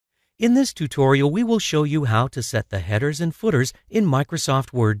In this tutorial, we will show you how to set the headers and footers in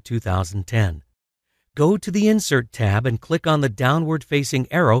Microsoft Word 2010. Go to the Insert tab and click on the downward-facing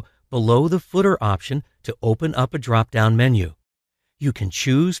arrow below the Footer option to open up a drop-down menu. You can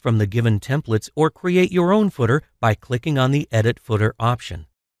choose from the given templates or create your own footer by clicking on the Edit Footer option.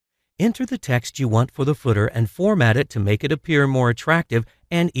 Enter the text you want for the footer and format it to make it appear more attractive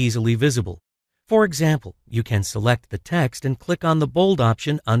and easily visible. For example, you can select the text and click on the bold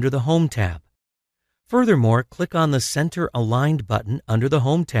option under the Home tab. Furthermore, click on the Center Aligned button under the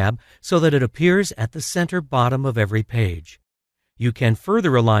Home tab so that it appears at the center bottom of every page. You can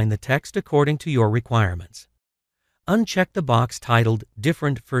further align the text according to your requirements. Uncheck the box titled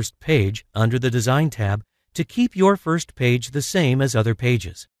Different First Page under the Design tab to keep your first page the same as other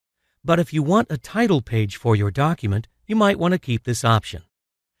pages. But if you want a title page for your document, you might want to keep this option.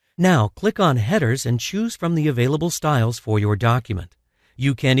 Now, click on Headers and choose from the available styles for your document.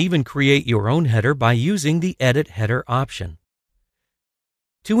 You can even create your own header by using the Edit Header option.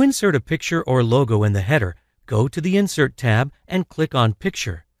 To insert a picture or logo in the header, go to the Insert tab and click on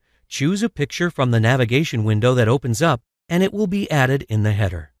Picture. Choose a picture from the navigation window that opens up, and it will be added in the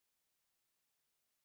header.